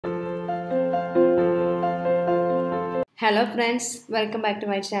Hello friends, welcome back to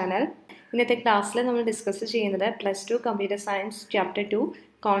my channel. ഇന്നത്തെ ക്ലാസ്സിൽ നമ്മൾ ഡിസ്കസ് ചെയ്യുന്നത് +2 computer science chapter 2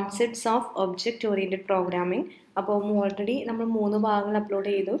 concepts of object oriented programming. അപ്പോൾ already നമ്മൾ 3 ഭാഗങ്ങൾ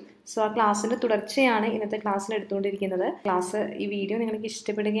അപ്ലോഡ് ചെയ്തു. സോ ആ ക്ലാസ്സിൻ്റെ തുടർച്ചയാണ് ഇന്നത്തെ ക്ലാസ്സിൽ എടുത്തുകൊണ്ടിരിക്കുന്നത്. ഈ വീഡിയോ നിങ്ങൾക്ക്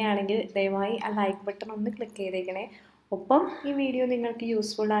ഇഷ്ടപ്പെടുകയാണെങ്കിൽ ദയവായി ആ ലൈക്ക് ബട്ടൺ ഒന്ന് ക്ലിക്ക് ചെയ്തേക്കണേ. ഒപ്പം ഈ വീഡിയോ നിങ്ങൾക്ക്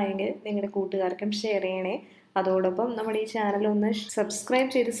യൂസ്ഫുൾ ആയെങ്കിൽ നിങ്ങളുടെ കൂട്ടുകാർക്കും ഷെയർ ചെയ്യണേ. അതോടൊപ്പം നമ്മുടെ ഈ ചാനൽ ഒന്ന് സബ്സ്ക്രൈബ്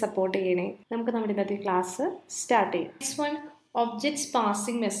ചെയ്ത് സപ്പോർട്ട് ചെയ്യണേ. നമുക്ക് നമ്മുടെ ഇന്നത്തെ ക്ലാസ് സ്റ്റാർട്ട് ചെയ്യാം. Next one, objects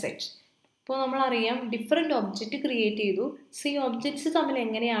passing message. ഇപ്പോൾ നമ്മളറിയാം ഡിഫറെൻറ്റ് ഒബ്ജക്റ്റ് ക്രിയേറ്റ് ചെയ്തു. സോ ഈ ഒബ്ജക്ട്സ് തമ്മിൽ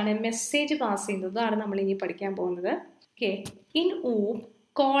എങ്ങനെയാണ് മെസ്സേജ് പാസ് ചെയ്യുന്നത് അതാണ് നമ്മൾ ഇനി പഠിക്കാൻ പോകുന്നത്. Okay, in OOP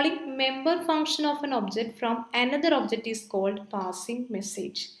calling member function of N object from another object is called passing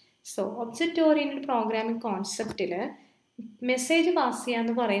message. So object oriented programming കോൺസെപ്റ്റിൽ message pass ചെയ്യുക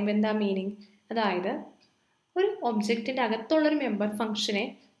എന്ന് പറയുമ്പോൾ എന്താ മീനിങ്? അതായത് ഒരു ഒബ്ജക്റ്റിൻ്റെ അകത്തുള്ളൊരു മെമ്പർ ഫംഗ്ഷനെ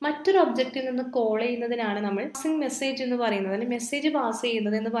മറ്റൊരു ഒബ്ജക്റ്റിൽ നിന്ന് കോൾ ചെയ്യുന്നതിനാണ് നമ്മൾ പാസിംഗ് മെസ്സേജ് എന്ന് പറയുന്നത്, അല്ലെങ്കിൽ മെസ്സേജ് പാസ്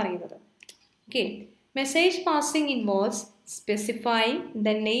ചെയ്യുന്നത് എന്ന് പറയുന്നത്. Okay, message passing involves specifying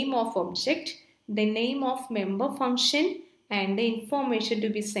the name of object, the name of member function and the information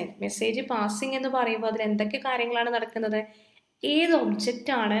to be send. Message passing എന്ന് പറയുമ്പോൾ അതിൽ എന്തൊക്കെ കാര്യങ്ങളാണ് നടക്കുന്നത്? ഏത്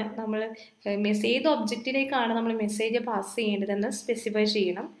ഒബ്ജക്റ്റാണ് ഏത് ഒബ്ജക്റ്റിലേക്കാണ് നമ്മൾ മെസ്സേജ് പാസ് ചെയ്യേണ്ടതെന്ന് സ്പെസിഫൈ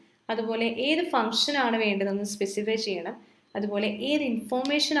ചെയ്യണം. അതുപോലെ ഏത് ഫംഗ്ഷനാണ് വേണ്ടതെന്ന് സ്പെസിഫൈ ചെയ്യണം. അതുപോലെ ഏത്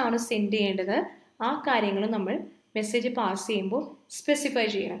ഇൻഫോർമേഷനാണ് സെൻഡ് ചെയ്യേണ്ടത്, ആ കാര്യങ്ങൾ നമ്മൾ മെസ്സേജ് പാസ് ചെയ്യുമ്പോൾ സ്പെസിഫൈ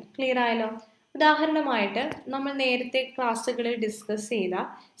ചെയ്യണം. ക്ലിയർ ആയല്ലോ? ഉദാഹരണമായിട്ട് നമ്മൾ നേരത്തെ ക്ലാസ്സുകളിൽ ഡിസ്കസ് ചെയ്ത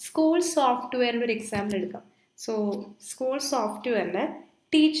സ്കൂൾ സോഫ്റ്റ്വെയറിൻ്റെ ഒരു എക്സാമ്പിൾ എടുക്കാം. സോ സ്കൂൾ സോഫ്റ്റ്വെയറിൽ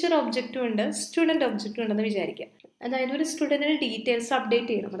ടീച്ചർ ഒബ്ജക്റ്റും ഉണ്ട്, സ്റ്റുഡൻറ്റ് ഒബ്ജക്റ്റും ഉണ്ടെന്ന് വിചാരിക്കാം. അതായത് ഒരു സ്റ്റുഡൻറ്റിന് ഡീറ്റെയിൽസ്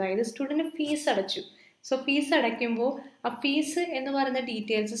അപ്ഡേറ്റ് ചെയ്യണം. അതായത് സ്റ്റുഡൻറ്റ് ഫീസ് അടച്ചു. സോ ഫീസ് അടയ്ക്കുമ്പോൾ ആ ഫീസ് എന്ന് പറയുന്ന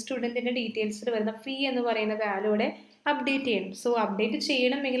ഡീറ്റെയിൽസ്, സ്റ്റുഡൻറ്റിൻ്റെ ഡീറ്റെയിൽസിൽ വരുന്ന ഫീ എന്ന് പറയുന്ന വാല്യൂടെ അപ്ഡേറ്റ് ചെയ്യണം. സോ അപ്ഡേറ്റ്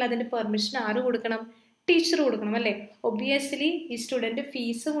ചെയ്യണമെങ്കിൽ അതിൻ്റെ പെർമിഷൻ ആര് കൊടുക്കണം? ടീച്ചർ കൊടുക്കണം, അല്ലേ? ഒബ്വിയസ്ലി ഈ സ്റ്റുഡൻറ്റ്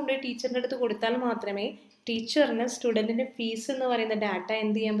ഫീസ് കൊണ്ട് ടീച്ചറിൻ്റെ അടുത്ത് കൊടുത്താൽ മാത്രമേ ടീച്ചറിന് സ്റ്റുഡൻറ്റിൻ്റെ ഫീസ് എന്ന് പറയുന്ന ഡാറ്റ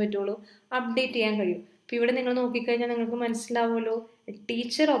എന്ത് ചെയ്യാൻ പറ്റുള്ളൂ? അപ്ഡേറ്റ് ചെയ്യാൻ കഴിയും. അപ്പോൾ ഇവിടെ നിങ്ങൾ നോക്കിക്കഴിഞ്ഞാൽ നിങ്ങൾക്ക് മനസ്സിലാവുമല്ലോ,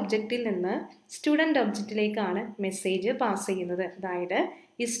 ടീച്ചർ ഒബ്ജക്റ്റിൽ നിന്ന് സ്റ്റുഡൻറ്റ് ഒബ്ജക്റ്റിലേക്കാണ് മെസ്സേജ് പാസ് ചെയ്യുന്നത്. അതായത്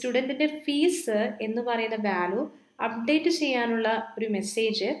ഈ സ്റ്റുഡൻറ്റിൻ്റെ ഫീസ് എന്ന് പറയുന്ന വാല്യൂ അപ്ഡേറ്റ് ചെയ്യാനുള്ള ഒരു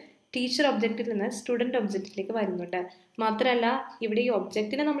മെസ്സേജ് ടീച്ചർ ഒബ്ജക്റ്റിൽ നിന്ന് സ്റ്റുഡൻറ്റ് ഒബ്ജക്റ്റിലേക്ക് വരുന്നുണ്ട്. മാത്രമല്ല ഇവിടെ ഈ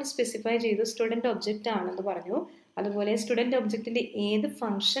ഒബ്ജക്റ്റിനെ നമ്മൾ സ്പെസിഫൈ ചെയ്തു സ്റ്റുഡൻറ്റ് ഒബ്ജക്റ്റ് ആണെന്ന് പറഞ്ഞു. അതുപോലെ സ്റ്റുഡൻറ്റ് ഒബ്ജക്റ്റിൻ്റെ ഏത്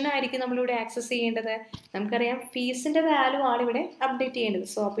ഫംഗ്ഷൻ ആയിരിക്കും നമ്മളിവിടെ ആക്സസ് ചെയ്യേണ്ടത്? നമുക്കറിയാം ഫീസിൻ്റെ വാല്യൂ ആണ് ഇവിടെ അപ്ഡേറ്റ് ചെയ്യേണ്ടത്.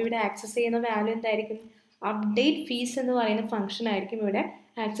 സോ അപ്പോൾ ഇവിടെ ആക്സസ് ചെയ്യുന്ന വാല്യൂ എന്തായിരിക്കും? അപ്ഡേറ്റ് ഫീസ് എന്ന് പറയുന്ന ഫംഗ്ഷൻ ആയിരിക്കും ഇവിടെ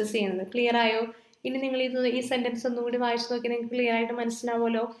ആക്സസ് ചെയ്യുന്നത്. ക്ലിയർ ആയോ? ഇനി നിങ്ങൾ ഈ സെൻറ്റൻസ് ഒന്നുകൂടി വായിച്ചു നോക്കി നിങ്ങൾക്ക് ക്ലിയർ ആയിട്ട്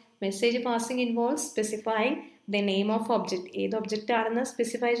മനസ്സിലാവുമല്ലോ. Message passing involves specifying the name of object, ഏത് ഒബ്ജക്റ്റ് ആണെന്ന്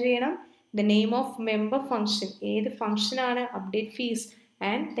സ്പെസിഫൈ ചെയ്യണം. The name of member function, ഏത് ഫംഗ്ഷനാണ്, update fees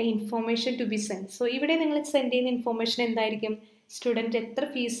and the information to be send. So ഇവിടെ നിങ്ങൾ സെൻഡ് ചെയ്യുന്ന ഇൻഫോർമേഷൻ എന്തായിരിക്കും? സ്റ്റുഡൻറ്റ് എത്ര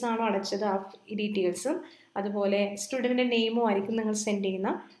ഫീസാണോ അടച്ചത് ആ ഡീറ്റെയിൽസും അതുപോലെ സ്റ്റുഡൻറ്റിൻ്റെ നെയിമും ആയിരിക്കും നിങ്ങൾ സെൻഡ്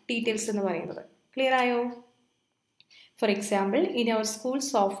ചെയ്യുന്ന ഡീറ്റെയിൽസ് എന്ന് പറയുന്നത്. ക്ലിയർ ആയോ? For example, in our school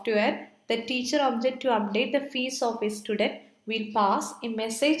software the teacher object to update the fees of a student will pass a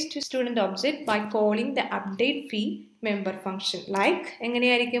message to student object by calling the update fee member function. Like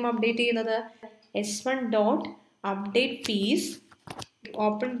എങ്ങനെയായിരിക്കും update ചെയ്യുന്നത്? s1 dot update fees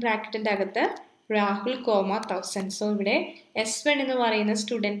open ബ്രാക്കറ്റിൻ്റെ അകത്ത് Rahul 1000. So ഇവിടെ s1 എന്ന് പറയുന്ന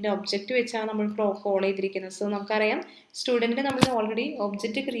സ്റ്റുഡൻറ്റിൻ്റെ object വെച്ചാണ് നമ്മൾ call ചെയ്തിരിക്കുന്നത്. So നമുക്കറിയാം സ്റ്റുഡൻറ്റ് നമ്മൾ ഓൾറെഡി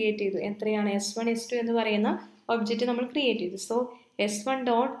ഒബ്ജക്റ്റ് ക്രിയേറ്റ് ചെയ്തു. എത്രയാണ്? s1 s2 എന്ന് പറയുന്ന ഒബ്ജക്റ്റ് നമ്മൾ ക്രിയേറ്റ് ചെയ്തു. So s1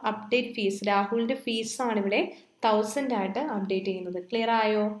 dot update fees, രാഹുലിൻ്റെ ഫീസാണ് ഇവിടെ 1000 ആയിട്ട് അപ്ഡേറ്റ് ചെയ്യുന്നത്. ക്ലിയർ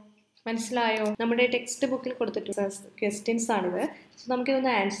ആയോ? മനസ്സിലായോ? നമ്മുടെ ടെക്സ്റ്റ് ബുക്കിൽ കൊടുത്തിട്ടുള്ള ക്വസ്റ്റ്യൻസ് ആണിത്. സോ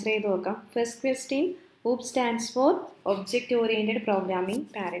നമുക്കിതൊന്ന് ആൻസർ ചെയ്ത് നോക്കാം. First question, OOP stands for object oriented programming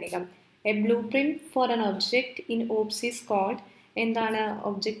paradigm. A blue print for an object in OOPS is called. എന്താണ്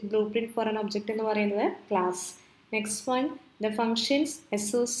blue print for an object എന്ന് പറയുന്നത്? Class. Next one, the functions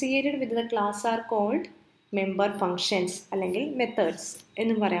associated with the class are called member functions അല്ലെങ്കിൽ methods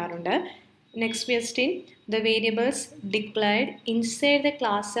എന്നും പറയാറുണ്ട്. Next question, the variables declared inside the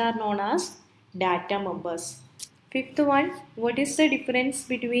class R known as data members. Fifth one, what is the difference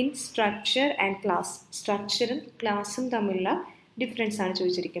between structure and class. സ്ട്രക്ചറും ക്ലാസ്സും തമ്മിലുള്ള difference ആണ്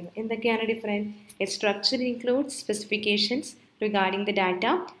ചോദിച്ചിരിക്കുന്നത്. എന്തൊക്കെയാണ് difference? A structure includes specifications regarding the data,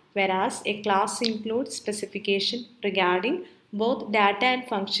 വെറാസ് A class includes specification regarding both data and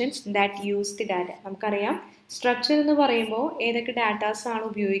functions that use the data. നമുക്കറിയാം structure എന്ന് പറയുമ്പോൾ ഏതൊക്കെ datas ആണ്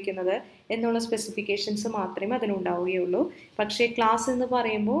ഉപയോഗിക്കുന്നത് എന്നുള്ള സ്പെസിഫിക്കേഷൻസ് മാത്രമേ അതിനുണ്ടാവുകയുള്ളൂ. പക്ഷേ ക്ലാസ് എന്ന്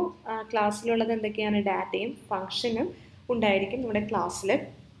പറയുമ്പോൾ ക്ലാസ്സിലുള്ളത് എന്തൊക്കെയാണ്? ഡാറ്റയും ഫങ്ഷനും ഉണ്ടായിരിക്കും നമ്മുടെ ക്ലാസ്സിൽ.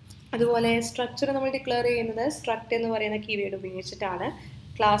 അതുപോലെ സ്ട്രക്ചർ നമ്മൾ ഡിക്ലെയർ ചെയ്യുന്നത് സ്ട്രക്ട് എന്ന് പറയുന്ന കീവേഡ് ഉപയോഗിച്ചിട്ടാണ്.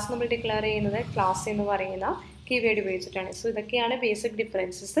 ക്ലാസ് നമ്മൾ ഡിക്ലെയർ ചെയ്യുന്നത് ക്ലാസ് എന്ന് പറയുന്ന കീവേഡ് ഉപയോഗിച്ചിട്ടാണ്. സോ ഇതൊക്കെയാണ് ബേസിക്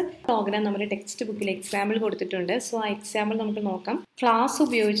ഡിഫറൻസസ്. പ്രോഗ്രാം നമ്മുടെ ടെക്സ്റ്റ് ബുക്കിൽ എക്സാമ്പിൾ കൊടുത്തിട്ടുണ്ട്. സോ ആ എക്സാമ്പിൾ നമുക്ക് നോക്കാം. ക്ലാസ്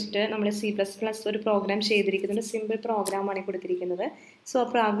ഉപയോഗിച്ചിട്ട് നമ്മൾ C++ ഒരു പ്രോഗ്രാം ചെയ്തിരിക്കുന്നുണ്ട്. സിമ്പിൾ പ്രോഗ്രാമാണ് കൊടുത്തിരിക്കുന്നത്. സോ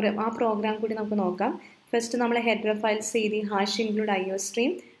ആ പ്രോഗ്രാം കൂടി നമുക്ക് നോക്കാം. ഫസ്റ്റ് നമ്മൾ ഹെഡർ ഫയൽസ് എഴുതി hash include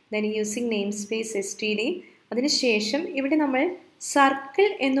IOStream, then using name space std. അതിനുശേഷം ഇവിടെ നമ്മൾ സർക്കിൾ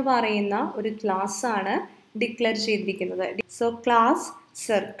എന്ന് പറയുന്ന ഒരു ക്ലാസ് ആണ് ഡിക്ലെയർ ചെയ്തിരിക്കുന്നത്. So class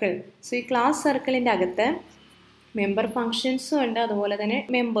circle. സോ ഈ ക്ലാസ് സർക്കിളിൻ്റെ അകത്ത് മെമ്പർ ഫങ്ഷൻസും ഉണ്ട്, അതുപോലെ തന്നെ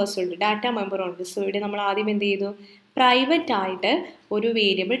മെമ്പേഴ്സും ഉണ്ട്, ഡാറ്റ മെമ്പറും ഉണ്ട്. സോ ഇവിടെ നമ്മൾ ആദ്യം എന്ത് ചെയ്തു, പ്രൈവറ്റ് ആയിട്ട് ഒരു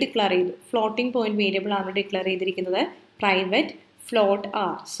വേരിയബിൾ ഡിക്ലെയർ ചെയ്തു. ഫ്ലോട്ടിംഗ് പോയിന്റ് വേരിയബിൾ ആണ് ഡിക്ലെയർ ചെയ്തിരിക്കുന്നത്, private float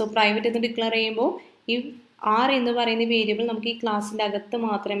R. So private എന്ന് ഡിക്ലെയർ ചെയ്യുമ്പോൾ ഈ ആർ എന്ന് പറയുന്ന വേരിയബിൾ നമുക്ക് ഈ ക്ലാസ്സിൻ്റെ അകത്ത്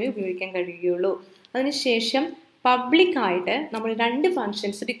മാത്രമേ ഉപയോഗിക്കാൻ കഴിയുകയുള്ളൂ. അതിനുശേഷം പബ്ലിക് ആയിട്ട് നമ്മൾ 2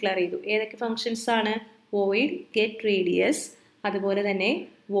 ഫങ്ഷൻസ് ഡിക്ലെയർ ചെയ്തു. ഏതൊക്കെ ഫങ്ഷൻസ് ആണ്? വോയിഡ് ഗെറ്റ് റേഡിയസ്, അതുപോലെ തന്നെ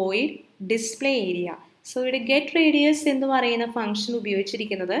വോയിഡ് ഡിസ്പ്ലേ ഏരിയ. സോ ഇവിടെ ഗെറ്റ് റേഡിയസ് എന്ന് പറയുന്ന ഫംഗ്ഷൻ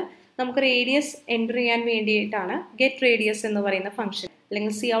ഉപയോഗിച്ചിരിക്കുന്നത് നമുക്ക് റേഡിയസ് എൻ്റർ ചെയ്യാൻ വേണ്ടിയിട്ടാണ്. ഗെറ്റ് റേഡിയസ് എന്ന് പറയുന്ന ഫംഗ്ഷൻ,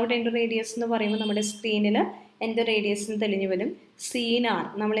 അല്ലെങ്കിൽ സി ഔട്ട് എൻ്റർ റേഡിയസ് എന്ന് പറയുമ്പോൾ നമ്മുടെ സ്ക്രീനിൽ എൻ്റർ റേഡിയസ് തെളിഞ്ഞു വരും. CNR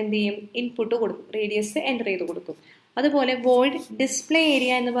നമ്മൾ എന്ത് ചെയ്യും, ഇൻപുട്ട് കൊടുക്കും, റേഡിയസ് എൻ്റർ ചെയ്ത് കൊടുക്കും. അതുപോലെ വോയിഡ് ഡിസ്പ്ലേ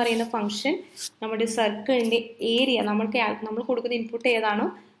ഏരിയ എന്ന് പറയുന്ന ഫംഗ്ഷൻ നമ്മുടെ സർക്കിളിൻ്റെ ഏരിയ നമ്മൾ കൊടുക്കുന്ന ഇൻപുട്ട് ഏതാണോ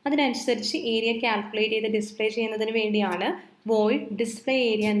അതിനനുസരിച്ച് ഏരിയ കാൽക്കുലേറ്റ് ചെയ്ത് ഡിസ്പ്ലേ ചെയ്യുന്നതിന് വേണ്ടിയാണ് വോയിഡ് ഡിസ്പ്ലേ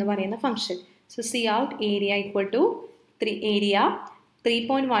ഏരിയ എന്ന് പറയുന്ന function. So C out area equal to area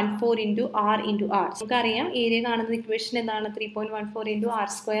 3.14 into R into R. നമുക്കറിയാം ഏരിയ കാണുന്ന ഇക്വേഷൻ എന്താണ്, 3.14 ഇൻറ്റു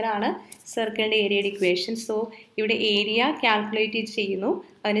R² ആണ് സർക്കിളിൻ്റെ ഏരിയയുടെ ഇക്വേഷൻ. സോ ഇവിടെ ഏരിയ കാൽക്കുലേറ്റ് ചെയ്യുന്നു,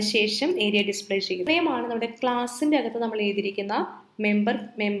 അതിനുശേഷം ഏരിയ ഡിസ്പ്ലേ ചെയ്യുന്നു. ഇത്രയുമാണ് നമ്മുടെ ക്ലാസ്സിൻ്റെ അകത്ത് നമ്മൾ എഴുതിയിരിക്കുന്ന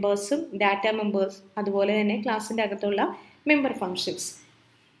മെമ്പേഴ്സും ഡാറ്റ മെമ്പേഴ്സ്, അതുപോലെ തന്നെ ക്ലാസ്സിൻ്റെ അകത്തുള്ള മെമ്പർ ഫങ്ഷൻസ്.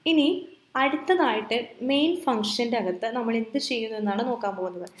 ഇനി അടുത്തതായിട്ട് മെയിൻ ഫംഗ്ഷൻ്റെ അകത്ത് നമ്മൾ എന്ത് ചെയ്യുന്നു എന്നാണ് നോക്കാൻ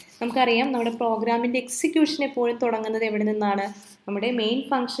പോകുന്നത്. നമുക്കറിയാം നമ്മുടെ പ്രോഗ്രാമിൻ്റെ എക്സിക്യൂഷൻ എപ്പോഴും തുടങ്ങുന്നത് എവിടെ നിന്നാണ്, നമ്മുടെ മെയിൻ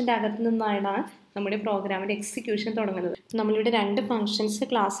ഫംഗ്ഷൻ്റെ അകത്ത് നിന്നാണ് നമ്മുടെ പ്രോഗ്രാമിൻ്റെ എക്സിക്യൂഷൻ തുടങ്ങുന്നത്. നമ്മളിവിടെ 2 ഫംഗ്ഷൻസ്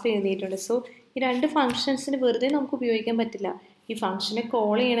ക്ലാസ്സിൽ എഴുതിയിട്ടുണ്ട്. സോ ഈ 2 ഫംഗ്ഷൻസിന് വെറുതെ നമുക്ക് ഉപയോഗിക്കാൻ പറ്റില്ല. ഈ ഫംഗ്ഷനെ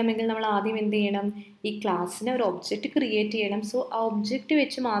കോൾ ചെയ്യണമെങ്കിൽ നമ്മൾ ആദ്യം എന്ത് ചെയ്യണം, ഈ ക്ലാസ്സിന് ഒരു ഒബ്ജക്റ്റ് ക്രിയേറ്റ് ചെയ്യണം. സോ ആ ഒബ്ജക്റ്റ്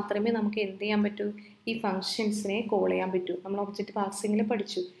വെച്ച് മാത്രമേ നമുക്ക് എന്ത് ചെയ്യാൻ പറ്റൂ, ഈ ഫംഗ്ഷൻസിനെ കോൾ ചെയ്യാൻ പറ്റൂ. നമ്മൾ ഒബ്ജക്റ്റ് പാർസിങ്ങിൽ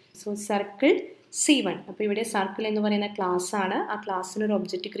പഠിച്ചു. So circle C1. അപ്പോൾ ഇവിടെ സർക്കിൾ എന്ന് പറയുന്ന ക്ലാസ് ആണ്, ആ ക്ലാസ്സിന് ഒരു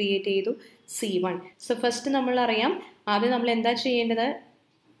ഒബ്ജക്റ്റ് ക്രിയേറ്റ് ചെയ്തു C1. സോ ഫസ്റ്റ് നമ്മളറിയാം ആദ്യം നമ്മൾ എന്താ ചെയ്യേണ്ടത്,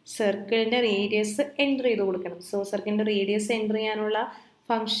 സർക്കിളിൻ്റെ റേഡിയസ് എൻ്റർ ചെയ്ത് കൊടുക്കണം. സോ സർക്കിളിൻ്റെ റേഡിയസ് എൻ്റർ ചെയ്യാനുള്ള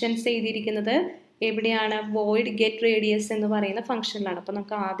ഫങ്ഷൻസ് എഴുതിയിരിക്കുന്നത് എവിടെയാണ്, വോയിഡ് ഗെറ്റ് റേഡിയസ് എന്ന് പറയുന്ന ഫംഗ്ഷനിലാണ്. അപ്പോൾ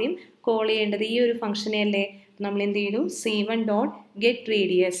നമുക്ക് ആദ്യം കോൾ ചെയ്യേണ്ടത് ഈ ഒരു ഫംഗ്ഷനെ അല്ലേ. നമ്മൾ എന്ത് ചെയ്തു, C1 dot get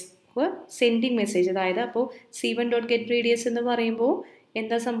radius four sending message. അതായത് അപ്പോൾ C1 ഡോട്ട് ഗെറ്റ് റേഡിയസ് എന്ന് പറയുമ്പോൾ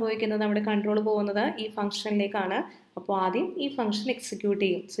എന്താ സംഭവിക്കുന്നത്, നമ്മുടെ കൺട്രോൾ പോകുന്നത് ഈ ഫംഗ്ഷനിലേക്കാണ്. അപ്പോൾ ആദ്യം ഈ ഫംഗ്ഷൻ എക്സിക്യൂട്ട്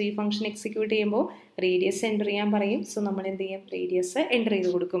ചെയ്യും. സോ ഈ ഫംഗ്ഷൻ എക്സിക്യൂട്ട് ചെയ്യുമ്പോൾ റേഡിയസ് എൻ്റർ ചെയ്യാൻ പറയും. സോ നമ്മൾ എന്ത് ചെയ്യും, റേഡിയസ് എൻ്റർ ചെയ്ത്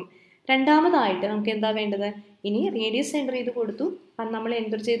കൊടുക്കും. രണ്ടാമതായിട്ട് നമുക്ക് എന്താ വേണ്ടത്, ഇനി റേഡിയസ് എൻ്റർ ചെയ്ത് കൊടുത്തു, നമ്മൾ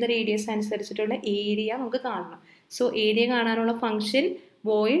എൻ്റർ ചെയ്ത റേഡിയസ് അനുസരിച്ചിട്ടുള്ള ഏരിയ നമുക്ക് കാണണം. സോ ഏരിയ കാണാനുള്ള ഫംഗ്ഷൻ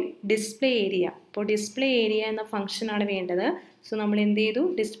വോയിഡ് ഡിസ്പ്ലേ ഏരിയ. അപ്പോൾ ഡിസ്പ്ലേ ഏരിയ എന്ന ഫംഗ്ഷനാണ് വേണ്ടത്. സോ നമ്മൾ എന്ത് ചെയ്തു,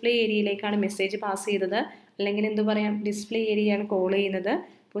 ഡിസ്പ്ലേ ഏരിയയിലേക്കാണ് മെസ്സേജ് പാസ് ചെയ്തത്, അല്ലെങ്കിൽ എന്ത് പറയാം, ഡിസ്പ്ലേ ഏരിയയാണ് കോൾ ചെയ്യുന്നത്.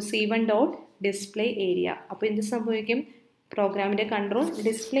 അപ്പോൾ C1 ഡോട്ട് ഡിസ്പ്ലേ ഏരിയ. അപ്പോൾ എന്ത് സംഭവിക്കും, പ്രോഗ്രാമിൻ്റെ കൺട്രോൾ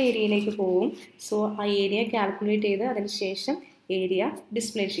ഡിസ്പ്ലേ ഏരിയയിലേക്ക് പോകും. സോ ആ ഏരിയ കാൽക്കുലേറ്റ് ചെയ്ത് അതിനുശേഷം ഏരിയ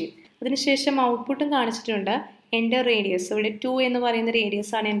ഡിസ്പ്ലേ ചെയ്യും. അതിനുശേഷം ഔട്ട്പുട്ടും കാണിച്ചിട്ടുണ്ട്, എൻ്റർ റേഡിയസ്. ഇവിടെ 2 എന്ന് പറയുന്ന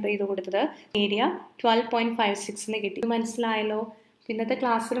റേഡിയസ് ആണ് എൻ്റർ ചെയ്ത് കൊടുത്തത്. ഏരിയ 12.56 കിട്ടി. മനസ്സിലായല്ലോ. ഇന്നത്തെ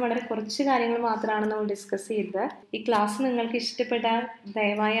ക്ലാസ്സിൽ വളരെ കുറച്ച് കാര്യങ്ങൾ മാത്രമാണ് നമ്മൾ ഡിസ്കസ് ചെയ്തത്. ഈ ക്ലാസ് നിങ്ങൾക്ക് ഇഷ്ടപ്പെട്ടാൽ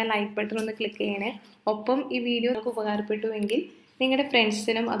ദയവായി ആ ലൈക്ക് ബട്ടൺ ഒന്ന് ക്ലിക്ക് ചെയ്യണേ. ഒപ്പം ഈ വീഡിയോ നിങ്ങൾക്ക് ഉപകാരപ്പെട്ടുവെങ്കിൽ നിങ്ങളുടെ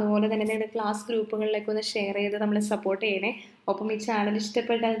ഫ്രണ്ട്സിനും അതുപോലെ തന്നെ നിങ്ങളുടെ ക്ലാസ് ഗ്രൂപ്പുകളിലേക്ക് ഒന്ന് ഷെയർ ചെയ്ത് നമ്മളെ സപ്പോർട്ട് ചെയ്യണേ. ഒപ്പം ഈ ചാനൽ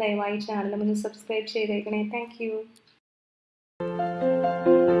ഇഷ്ടപ്പെട്ടാൽ ദയവായി ചാനൽ ഒന്ന് സബ്സ്ക്രൈബ് ചെയ്തേക്കണേ. താങ്ക്